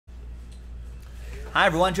Hi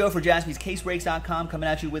everyone, Joe for JaspysCaseBreaks.com coming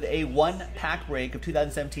at you with a one-pack break of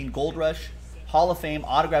 2017 Gold Rush Hall of Fame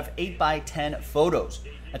autographed 8x10 photos.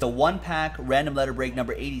 That's a one-pack random letter break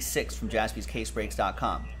number 86 from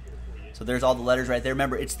JaspysCaseBreaks.com. So there's all the letters right there.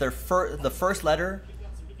 Remember, it's their the first letter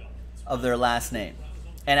of their last name.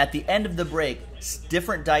 And at the end of the break,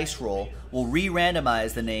 different dice roll will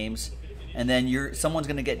re-randomize the names, and then someone's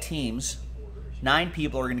going to get teams. 9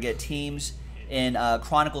 people are going to get teams in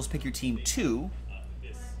Chronicles Pick Your Team 2.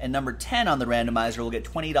 And number 10 on the randomizer will get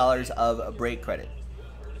 $20 of break credit.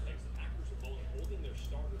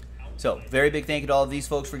 So, very big thank you to all of these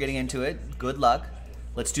folks for getting into it. Good luck.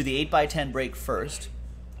 Let's do the 8x10 break first.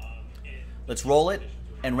 Let's roll it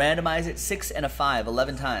and randomize it 6 and a 5,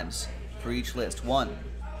 11 times for each list. 1,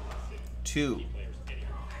 2,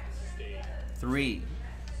 3,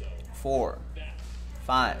 4,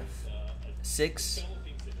 5, 6,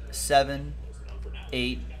 7,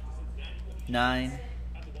 8, 9,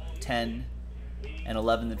 10, and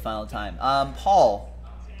 11 the final time. Paul,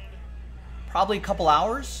 probably a couple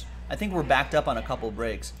hours. I think we're backed up on a couple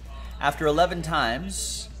breaks. After 11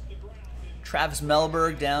 times, Travis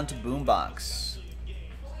Melberg down to Boombox.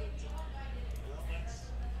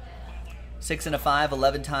 6 and a 5,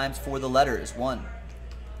 11 times for the letters. 1,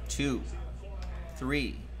 2,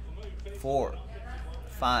 3, 4,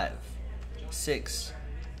 5, 6,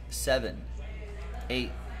 7,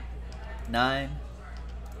 8, 9,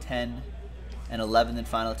 10, and 11 and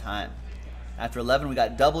final time. After 11, we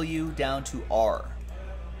got W down to R.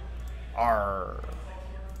 R.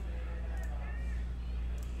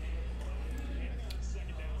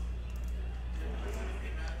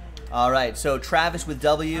 All right, so Travis with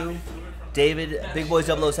W, David, Big Boys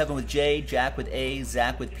 007 with J, Jack with A,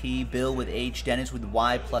 Zach with P, Bill with H, Dennis with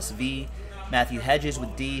Y plus V, Matthew Hedges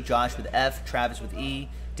with D, Josh with F, Travis with E,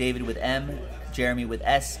 David with M, Jeremy with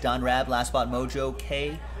S, Don Rab, Last Spot Mojo,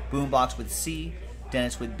 K, Boombox with C,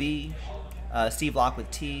 Dennis with B, Steve Locke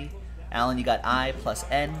with T, Alan, you got I plus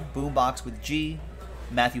N, Boombox with G,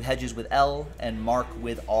 Matthew Hedges with L, and Mark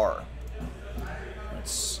with R.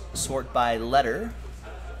 Let's sort by letter.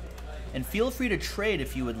 And feel free to trade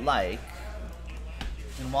if you would like.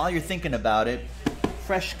 And while you're thinking about it,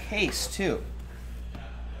 fresh case too.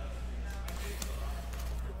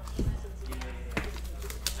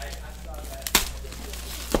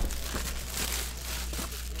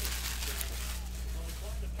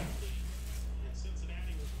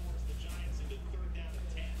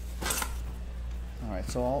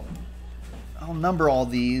 So I'll number all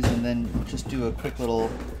these and then just do a quick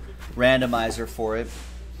little randomizer for it.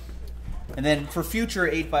 And then for future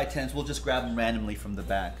 8x10s, we'll just grab them randomly from the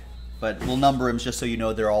back. But we'll number them just so you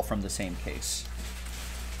know they're all from the same case.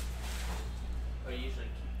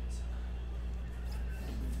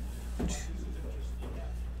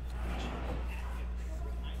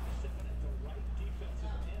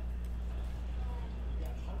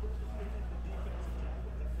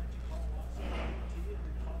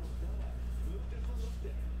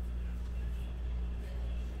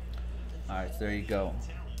 Alright, so there you go.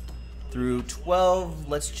 Through 12,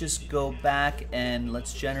 let's just go back and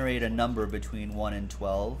let's generate a number between 1 and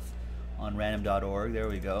 12 on random.org. There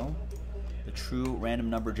we go. The true random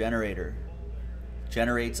number generator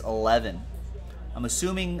generates 11. I'm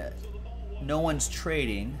assuming no one's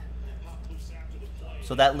trading,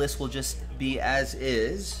 so that list will just be as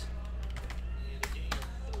is.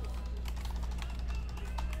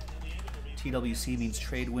 TWC means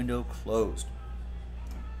trade window closed.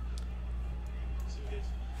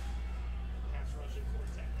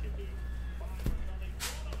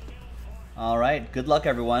 All right, good luck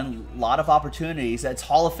everyone. A lot of opportunities. That's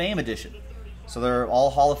Hall of Fame edition. So they're all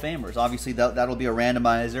Hall of Famers. Obviously that'll be a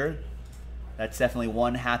randomizer. That's definitely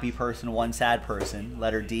one happy person, one sad person.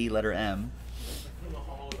 Letter D, letter M.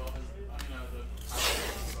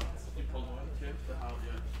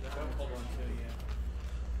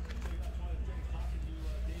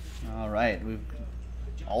 All right, we've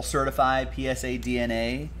all certified PSA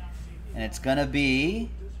DNA, and it's gonna be.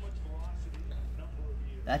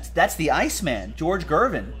 That's the Iceman, George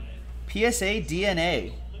Gervin. PSA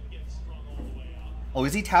DNA. Oh,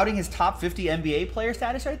 is he touting his top 50 NBA player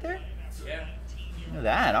status right there? Yeah. Look at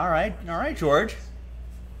that. All right, George.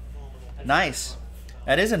 Nice.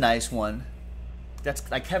 That is a nice one. That's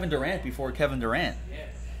like Kevin Durant before Kevin Durant.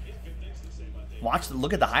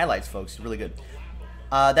 Look at the highlights, folks. It's really good.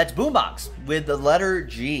 That's Boombox with the letter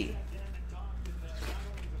G.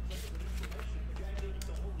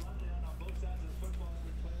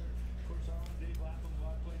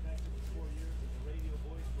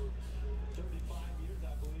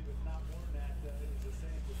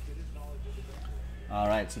 All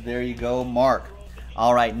right, so there you go, Mark.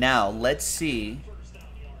 All right, now let's see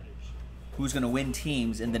who's going to win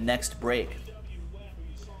teams in the next break.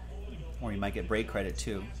 Or you might get break credit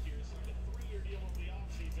too.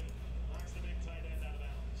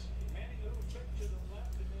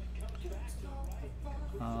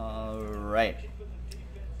 All right.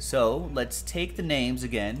 So let's take the names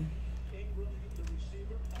again.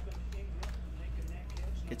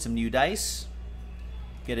 Get some new dice.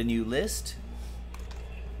 Get a new list.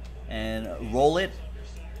 And roll it.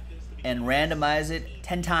 And randomize it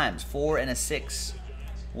 10 times. 4 and a 6.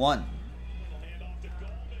 1.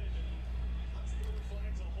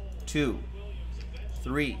 2.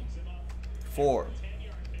 3. 4.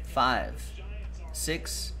 5.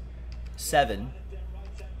 6. 7.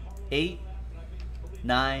 8.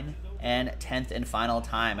 9, and 10th and final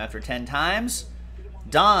time. After 10 times,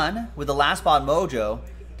 Don with the last spot mojo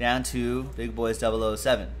down to Big Boys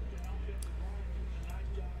 007.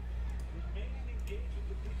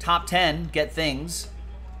 Top 10 get things.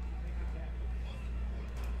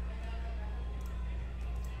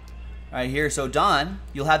 All right, here, so Don,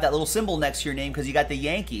 you'll have that little symbol next to your name because you got the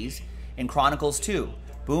Yankees in Chronicles 2.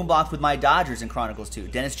 Boombox with my Dodgers in Chronicles 2.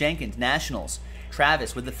 Dennis Jenkins, Nationals.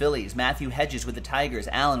 Travis with the Phillies, Matthew Hedges with the Tigers,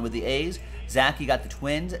 Alan with the A's, Zach, you got the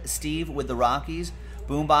Twins, Steve with the Rockies,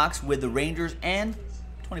 Boombox with the Rangers, and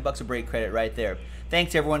 $20 of break credit right there.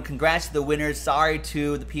 Thanks, everyone. Congrats to the winners. Sorry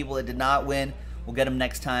to the people that did not win. We'll get them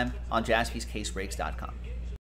next time on JaspysCaseBreaks.com.